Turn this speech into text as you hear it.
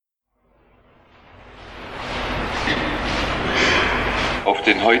Auf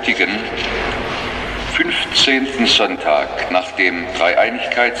den heutigen 15. Sonntag nach dem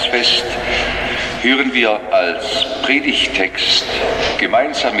Dreieinigkeitsfest hören wir als Predigttext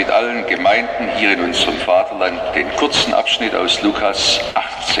gemeinsam mit allen Gemeinden hier in unserem Vaterland den kurzen Abschnitt aus Lukas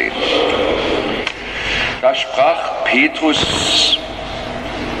 18. Da sprach Petrus: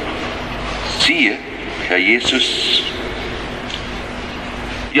 Siehe, Herr Jesus,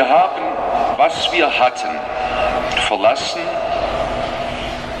 wir haben, was wir hatten, verlassen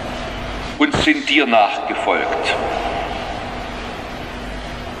und sind dir nachgefolgt.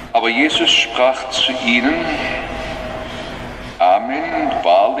 Aber Jesus sprach zu ihnen: Amen,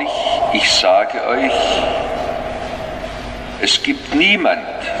 wahrlich, ich sage euch, es gibt niemand,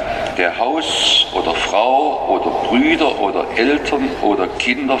 der Haus oder Frau oder Brüder oder Eltern oder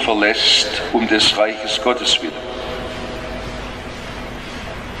Kinder verlässt, um des Reiches Gottes willen,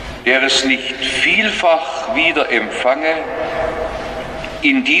 der es nicht vielfach wieder empfange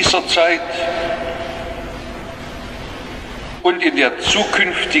in dieser Zeit und in der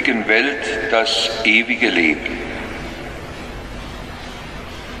zukünftigen Welt das ewige Leben.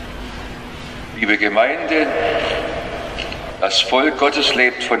 Liebe Gemeinde, das Volk Gottes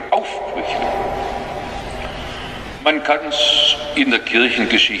lebt von Aufbrüchen. Man kann es in der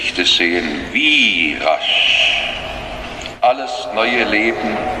Kirchengeschichte sehen, wie rasch alles neue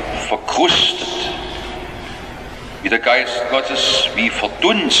Leben verkrustet, wie der Geist Gottes wie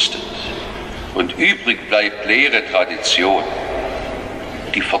verdunstet und übrig bleibt leere Tradition.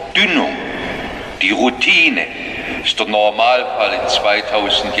 Die Verdünnung, die Routine ist der Normalfall in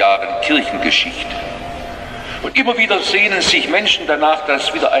 2000 Jahren Kirchengeschichte. Und immer wieder sehnen sich Menschen danach, dass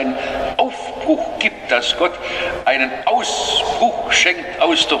es wieder einen Aufbruch gibt, dass Gott einen Ausbruch schenkt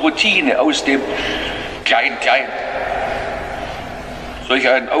aus der Routine, aus dem Klein-Klein. Solch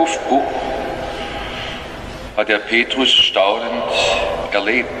einen Aufbruch hat der Petrus staunend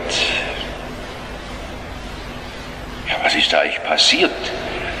erlebt. Ja, was ist da eigentlich passiert,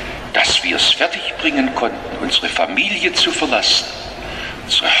 dass wir es fertigbringen konnten, unsere Familie zu verlassen,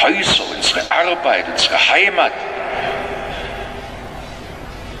 unsere Häuser, unsere Arbeit, unsere Heimat?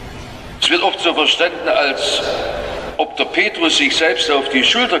 Es wird oft so verstanden, als ob der Petrus sich selbst auf die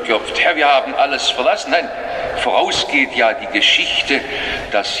Schulter klopft. Herr, wir haben alles verlassen. Nein, vorausgeht ja die Geschichte,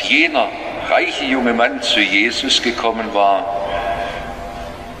 dass jener reiche junge Mann zu Jesus gekommen war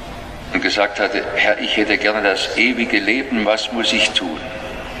und gesagt hatte: Herr, ich hätte gerne das ewige Leben, was muss ich tun?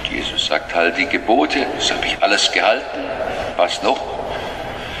 Jesus sagt: Halt die Gebote, das habe ich alles gehalten. Was noch?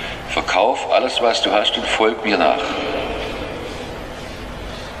 Verkauf alles, was du hast, und folg mir nach.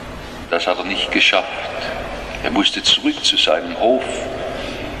 Das hat er nicht geschafft. Er musste zurück zu seinem Hof.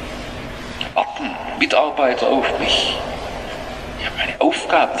 Warten, Mitarbeiter auf mich. Ich habe meine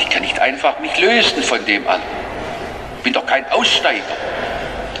Aufgaben, ich kann nicht einfach mich lösen von dem an. Ich bin doch kein Aussteiger.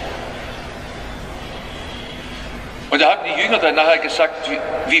 Und da haben die Jünger dann nachher gesagt: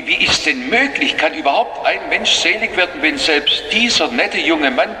 wie ist denn möglich, kann überhaupt ein Mensch selig werden, wenn selbst dieser nette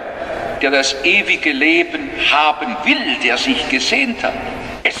junge Mann, der das ewige Leben haben will, der sich gesehnt hat,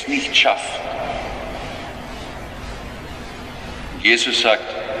 es nicht schafft? Jesus sagt,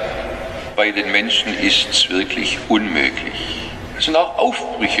 bei den Menschen ist es wirklich unmöglich. Es sind auch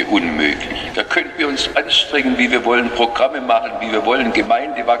Aufbrüche unmöglich. Da können wir uns anstrengen, wie wir wollen, Programme machen, wie wir wollen,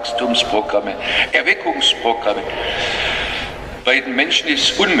 Gemeindewachstumsprogramme, Erweckungsprogramme. Bei den Menschen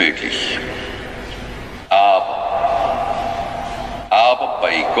ist es unmöglich. Aber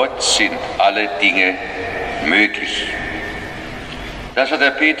bei Gott sind alle Dinge möglich. Das hat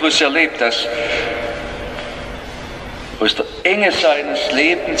der Petrus erlebt, dass aus der Enge seines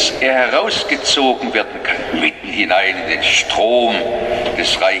Lebens er herausgezogen werden kann, mitten hinein in den Strom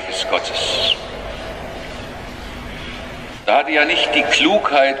des Reiches Gottes. Da hatte ja nicht die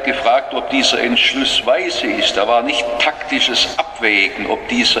Klugheit gefragt, ob dieser Entschluss weise ist. Da war nicht taktisches Abwägen, ob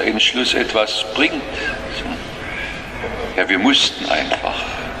dieser Entschluss etwas bringt. Ja, wir mussten einfach.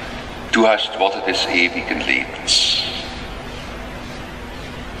 Du hast Worte des ewigen Lebens.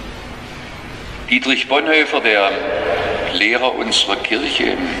 Dietrich Bonhoeffer, der Lehrer unserer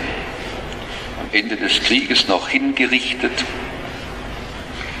Kirche, am Ende des Krieges noch hingerichtet,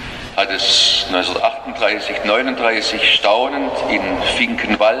 hat es 1938, 39 staunend in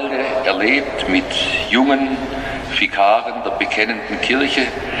Finkenwalde erlebt mit jungen Vikaren der bekennenden Kirche.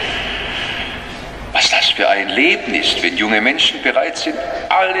 Was das für ein Leben ist, wenn junge Menschen bereit sind,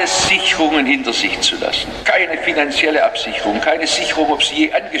 alle Sicherungen hinter sich zu lassen. Keine finanzielle Absicherung, keine Sicherung, ob sie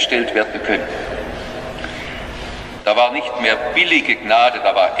je angestellt werden können. Da war nicht mehr billige Gnade,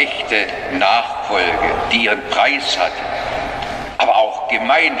 da war echte Nachfolge, die ihren Preis hatte. Aber auch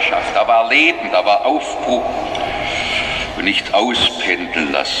Gemeinschaft, da war Leben, da war Aufbruch. und nicht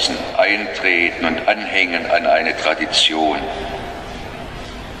auspendeln lassen, eintreten und anhängen an eine Tradition.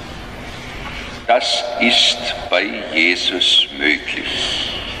 Das ist bei Jesus möglich.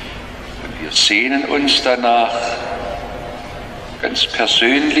 Und wir sehnen uns danach, ganz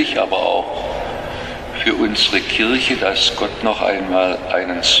persönlich, aber auch für unsere Kirche, dass Gott noch einmal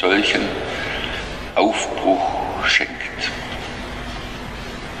einen solchen Aufbruch schenkt.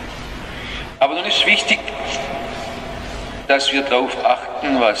 Aber nun ist wichtig, dass wir darauf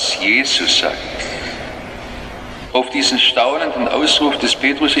achten, was Jesus sagt. Auf diesen staunenden Ausruf des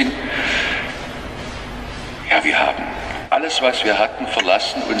Petrus hin, ja, wir haben alles, was wir hatten,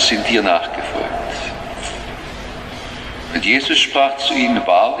 verlassen und sind dir nachgefolgt. Und Jesus sprach zu ihnen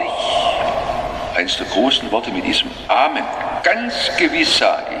wahrlich, eines der großen Worte mit diesem Amen, ganz gewiss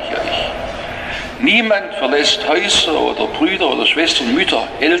sage ich euch, niemand verlässt Häuser oder Brüder oder Schwestern, Mütter,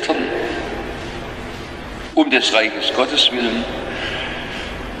 Eltern, um des Reiches Gottes willen,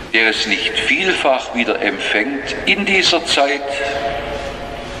 der es nicht vielfach wieder empfängt in dieser Zeit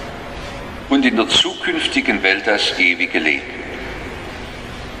und in der zukünftigen Welt das ewige Leben.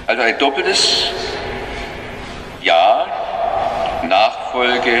 Also ein doppeltes Ja,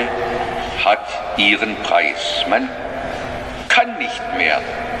 Nachfolge hat ihren Preis. Man kann nicht mehr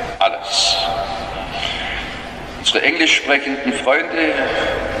alles. Unsere englisch sprechenden Freunde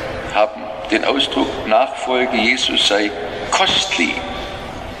haben den Ausdruck Nachfolge Jesus sei costly.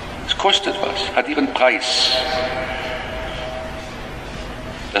 Es kostet was, hat ihren Preis.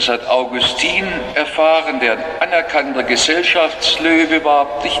 Das hat Augustin erfahren, der ein anerkannter Gesellschaftslöwe war.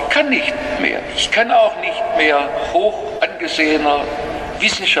 Ich kann nicht mehr. Ich kann auch nicht mehr hoch angesehener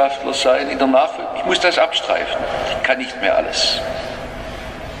Wissenschaftler sein in der Nachfolge. Ich muss das abstreifen. Ich kann nicht mehr alles.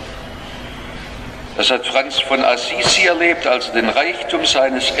 Das hat Franz von Assisi erlebt, als er den Reichtum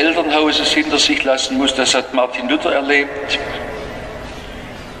seines Elternhauses hinter sich lassen muss. Das hat Martin Luther erlebt,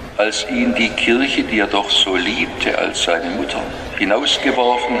 als ihn die Kirche, die er doch so liebte als seine Mutter,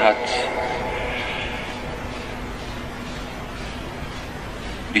 hinausgeworfen hat.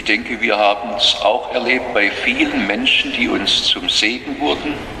 Ich denke, wir haben es auch erlebt bei vielen Menschen, die uns zum Segen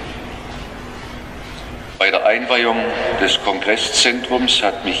wurden. Bei der Einweihung des Kongresszentrums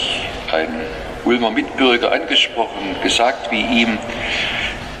hat mich ein Ulmer Mitbürger angesprochen und gesagt, wie ihm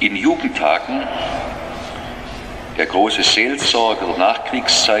in Jugendtagen der große Seelsorger der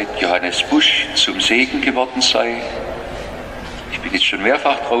Nachkriegszeit Johannes Busch zum Segen geworden sei. Ich bin jetzt schon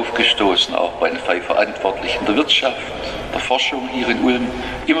mehrfach drauf gestoßen, auch bei den Verantwortlichen der Wirtschaft, der Forschung hier in Ulm.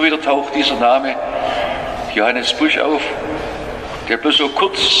 Immer wieder taucht dieser Name Johannes Busch auf, der bloß so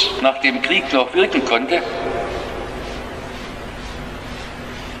kurz nach dem Krieg noch wirken konnte,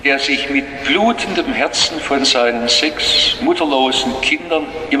 der sich mit blutendem Herzen von seinen 6 mutterlosen Kindern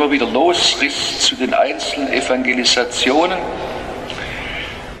immer wieder losriss zu den einzelnen Evangelisationen,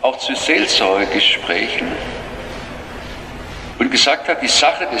 auch zu Seelsorgegesprächen und gesagt hat, die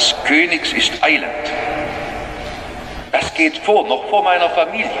Sache des Königs ist eilend. Das geht vor, noch vor meiner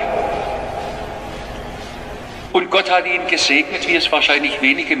Familie. Und Gott hat ihn gesegnet, wie es wahrscheinlich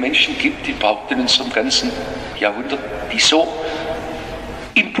wenige Menschen gibt, die überhaupt in unserem ganzen Jahrhundert, die so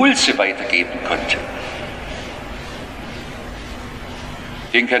Impulse weitergeben konnte.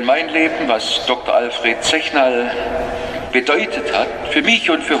 Ich denke an mein Leben, was Dr. Alfred Zechnal bedeutet hat, für mich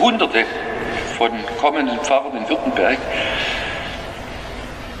und für Hunderte von kommenden Pfarrern in Württemberg.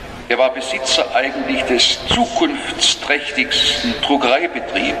 Er war Besitzer eigentlich des zukunftsträchtigsten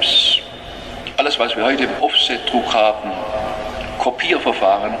Druckereibetriebs. Alles, was wir heute im Offset-Druck haben,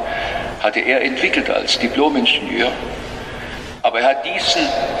 Kopierverfahren, hatte er entwickelt als Diplom-Ingenieur. Aber er hat diesen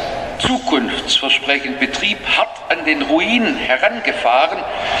zukunftsversprechenden Betrieb hart an den Ruin herangefahren,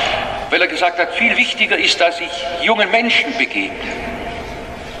 weil er gesagt hat, viel wichtiger ist, dass ich jungen Menschen begegne.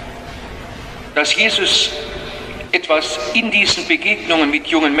 Dass Jesus etwas in diesen Begegnungen mit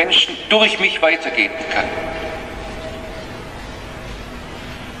jungen Menschen durch mich weitergeben kann.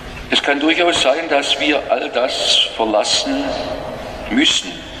 Es kann durchaus sein, dass wir all das verlassen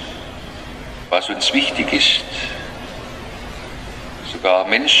müssen, was uns wichtig ist. Sogar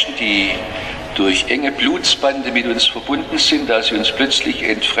Menschen, die durch enge Blutsbande mit uns verbunden sind, dass sie uns plötzlich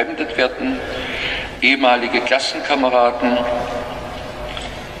entfremdet werden, ehemalige Klassenkameraden,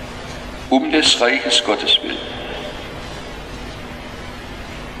 um des Reiches Gottes willen.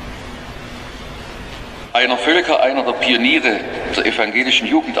 Einer Völker, einer der Pioniere der evangelischen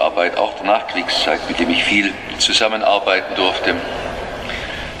Jugendarbeit, auch der Nachkriegszeit, mit dem ich viel zusammenarbeiten durfte,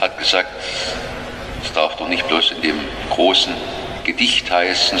 hat gesagt, es darf doch nicht bloß in dem großen Gedicht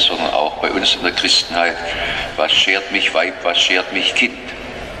heißen, sondern auch bei uns in der Christenheit, was schert mich Weib, was schert mich Kind.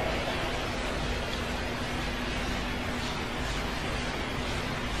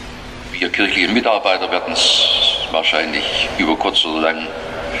 Wir kirchlichen Mitarbeiter werden es wahrscheinlich über kurz oder lang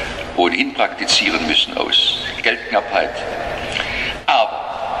ohnehin praktizieren müssen aus Geldknappheit.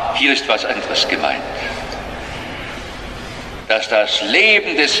 Aber hier ist was anderes gemeint. Dass das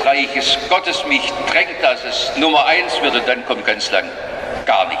Leben des Reiches Gottes mich drängt, dass es Nummer 1 wird und dann kommt ganz lang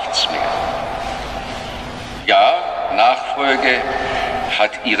gar nichts mehr. Ja, Nachfolge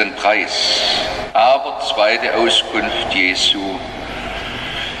hat ihren Preis, aber zweite Auskunft Jesu: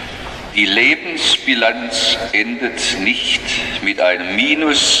 Die Lebensbilanz endet nicht mit einem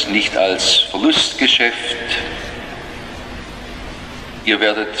Minus, nicht als Verlustgeschäft. Ihr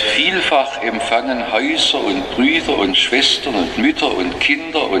werdet vielfach empfangen Häuser und Brüder und Schwestern und Mütter und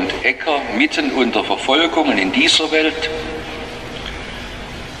Kinder und Äcker mitten unter Verfolgungen in dieser Welt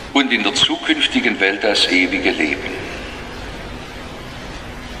und in der zukünftigen Welt das ewige Leben.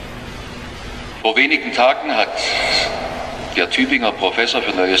 Vor wenigen Tagen hat der Tübinger Professor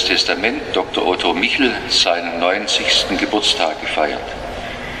für Neues Testament, Dr. Otto Michel, seinen 90. Geburtstag gefeiert.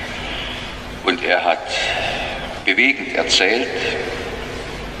 Und er hat bewegend erzählt,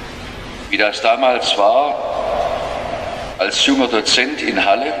 wie das damals war, als junger Dozent in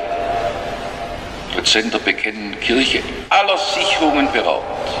Halle, Dozent der bekennenden Kirche, aller Sicherungen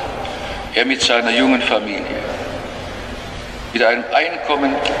beraubt. Er mit seiner jungen Familie, mit einem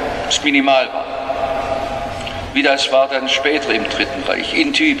Einkommen, das minimal war. Wie das war dann später im Dritten Reich,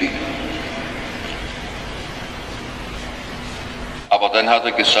 in Tübingen. Aber dann hat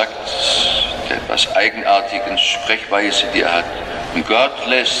er gesagt, der etwas eigenartigen Sprechweise, die er hat, Gott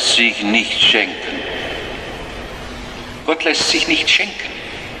lässt sich nicht schenken. Gott lässt sich nicht schenken.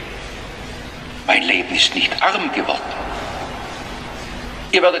 Mein Leben ist nicht arm geworden.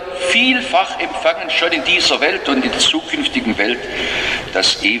 Ihr werdet vielfach empfangen, schon in dieser Welt und in der zukünftigen Welt,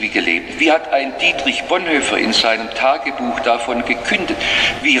 das ewige Leben. Wie hat ein Dietrich Bonhoeffer in seinem Tagebuch davon gekündet,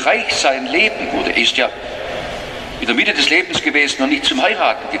 wie reich sein Leben wurde. Er ist ja in der Mitte des Lebens gewesen und nicht zum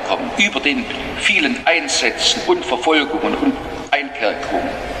Heiraten gekommen, über den vielen Einsätzen und Verfolgungen und Einkerkerungen.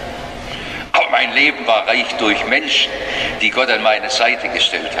 Aber mein Leben war reich durch Menschen, die Gott an meine Seite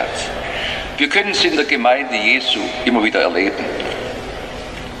gestellt hat. Wir können es in der Gemeinde Jesu immer wieder erleben.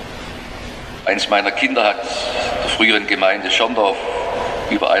 Eins meiner Kinder hat der früheren Gemeinde Schorndorf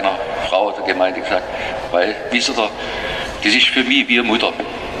über einer Frau der Gemeinde gesagt, weil, wisst ihr, das ist für mich wie eine Mutter.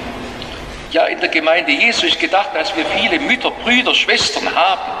 Ja, in der Gemeinde Jesu ist gedacht, dass wir viele Mütter, Brüder, Schwestern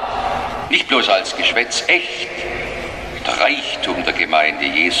haben. Nicht bloß als Geschwätz, echt. Der Reichtum der Gemeinde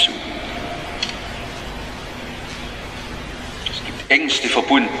Jesu. Es gibt engste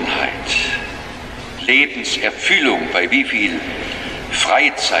Verbundenheit, Lebenserfüllung bei wie viel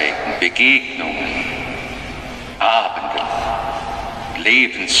Freizeiten, Begegnungen, Abenden,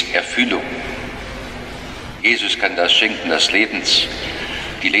 Lebenserfüllung. Jesus kann das schenken,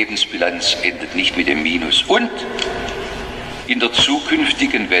 die Lebensbilanz endet nicht mit dem Minus. Und in der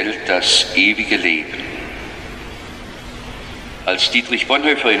zukünftigen Welt das ewige Leben. Als Dietrich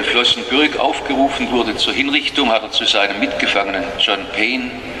Bonhoeffer in Flossenbürg aufgerufen wurde zur Hinrichtung, hat er zu seinem Mitgefangenen John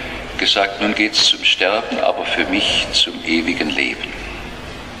Payne gesagt, nun geht's zum Sterben, aber für mich zum ewigen Leben.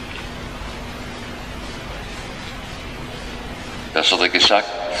 Das hat er gesagt,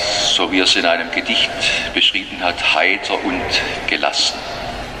 so wie er es in einem Gedicht beschrieben hat, heiter und gelassen,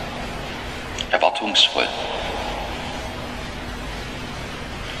 erwartungsvoll.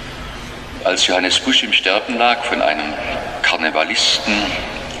 Als Johannes Busch im Sterben lag, von einem Karnevalisten,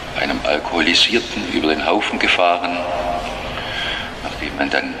 einem Alkoholisierten über den Haufen gefahren, nachdem man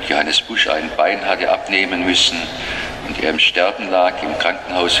dann Johannes Busch ein Bein hatte abnehmen müssen und er im Sterben lag im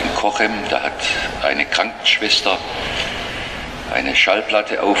Krankenhaus in Cochem, da hat eine Krankenschwester eine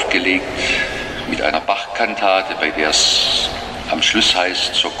Schallplatte aufgelegt mit einer Bach-Kantate, bei der es am Schluss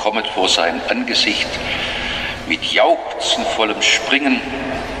heißt, so kommet vor sein Angesicht mit jauchzenvollem Springen.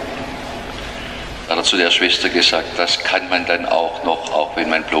 Da hat er zu der Schwester gesagt, das kann man dann auch noch, auch wenn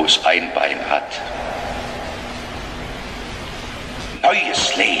man bloß ein Bein hat.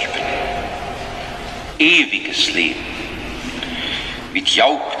 Neues Leben, ewiges Leben, mit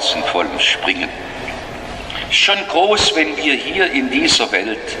jauchzenvollem Springen. Schon groß, wenn wir hier in dieser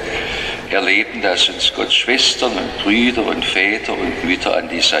Welt erleben, dass uns Gott Schwestern und Brüder und Väter und Mütter an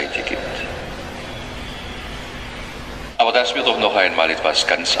die Seite gibt. Aber das wird doch noch einmal etwas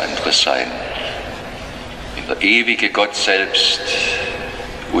ganz anderes sein. Wenn der ewige Gott selbst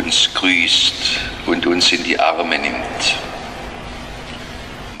uns grüßt und uns in die Arme nimmt.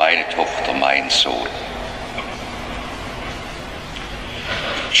 Meine Tochter, mein Sohn.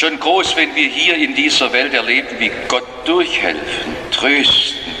 Schon groß, wenn wir hier in dieser Welt erleben, wie Gott durchhelfen,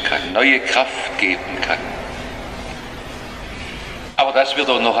 trösten kann, neue Kraft geben kann. Aber das wird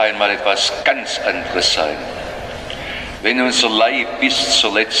doch noch einmal etwas ganz anderes sein. Wenn unser Leib bis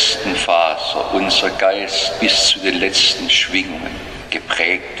zur letzten Faser, unser Geist bis zu den letzten Schwingungen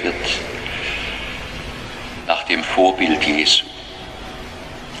geprägt wird nach dem Vorbild Jesu,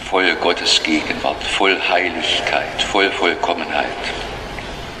 voll Gottes Gegenwart, voll Heiligkeit, voll Vollkommenheit.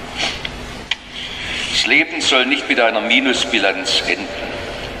 Das Leben soll nicht mit einer Minusbilanz enden.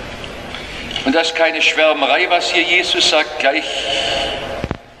 Und das ist keine Schwärmerei, was hier Jesus sagt. Gleich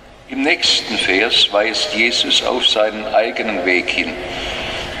im nächsten Vers weist Jesus auf seinen eigenen Weg hin.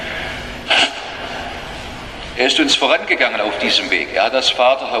 Er ist uns vorangegangen auf diesem Weg. Er hat das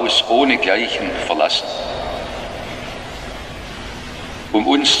Vaterhaus ohnegleichen verlassen, um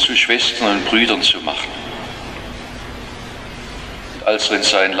uns zu Schwestern und Brüdern zu machen. Und als er in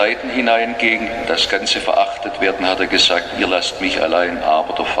sein Leiden hineinging, das Ganze verachtet werden, hat er gesagt, ihr lasst mich allein,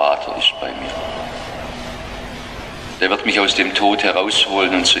 aber der Vater ist bei mir. Der wird mich aus dem Tod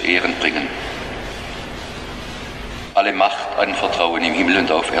herausholen und zu Ehren bringen. Alle Macht anvertrauen im Himmel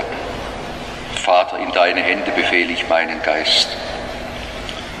und auf Erden. Vater, in deine Hände befehle ich meinen Geist.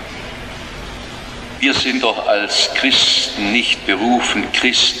 Wir sind doch als Christen nicht berufen,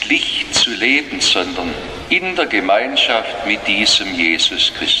 christlich zu leben, sondern in der Gemeinschaft mit diesem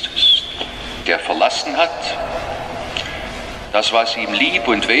Jesus Christus, der verlassen hat, das, was ihm lieb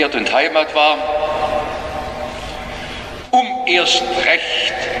und Wert und Heimat war, um erst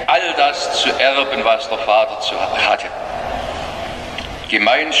recht all das zu erben, was der Vater hatte.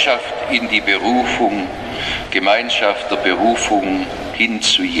 Gemeinschaft in die Berufung, Gemeinschaft der Berufung hin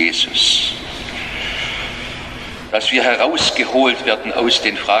zu Jesus. Dass wir herausgeholt werden aus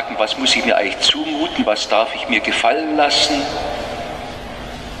den Fragen, was muss ich mir eigentlich zumuten, was darf ich mir gefallen lassen,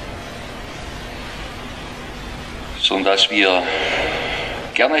 sondern dass wir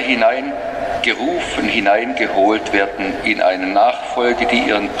gerne hineingerufen, hineingeholt werden in eine Nachfolge, die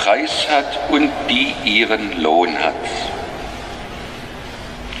ihren Preis hat und die ihren Lohn hat.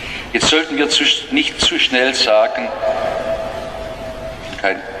 Jetzt sollten wir nicht zu schnell sagen,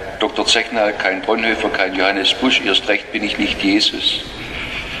 kein Dr. Zechner, kein Bonhoeffer, kein Johannes Busch, erst recht bin ich nicht Jesus.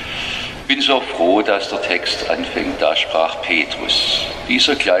 Ich bin so froh, dass der Text anfängt, da sprach Petrus,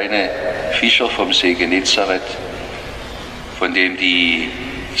 dieser kleine Fischer vom See Genezareth, von dem die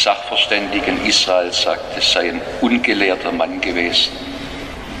Sachverständigen Israels sagt, es sei ein ungelehrter Mann gewesen.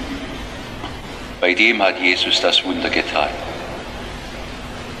 Bei dem hat Jesus das Wunder getan.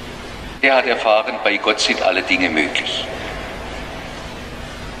 Der hat erfahren, bei Gott sind alle Dinge möglich.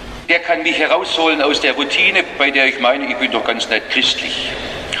 Der kann mich herausholen aus der Routine, bei der ich meine, ich bin doch ganz nett christlich.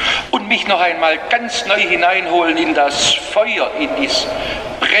 Und mich noch einmal ganz neu hineinholen in das Feuer, in das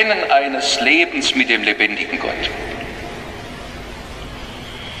Brennen eines Lebens mit dem lebendigen Gott.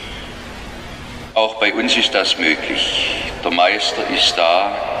 Auch bei uns ist das möglich. Der Meister ist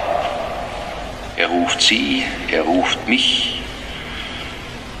da. Er ruft sie, er ruft mich.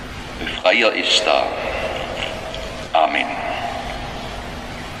 Der Befreier ist da. Amen.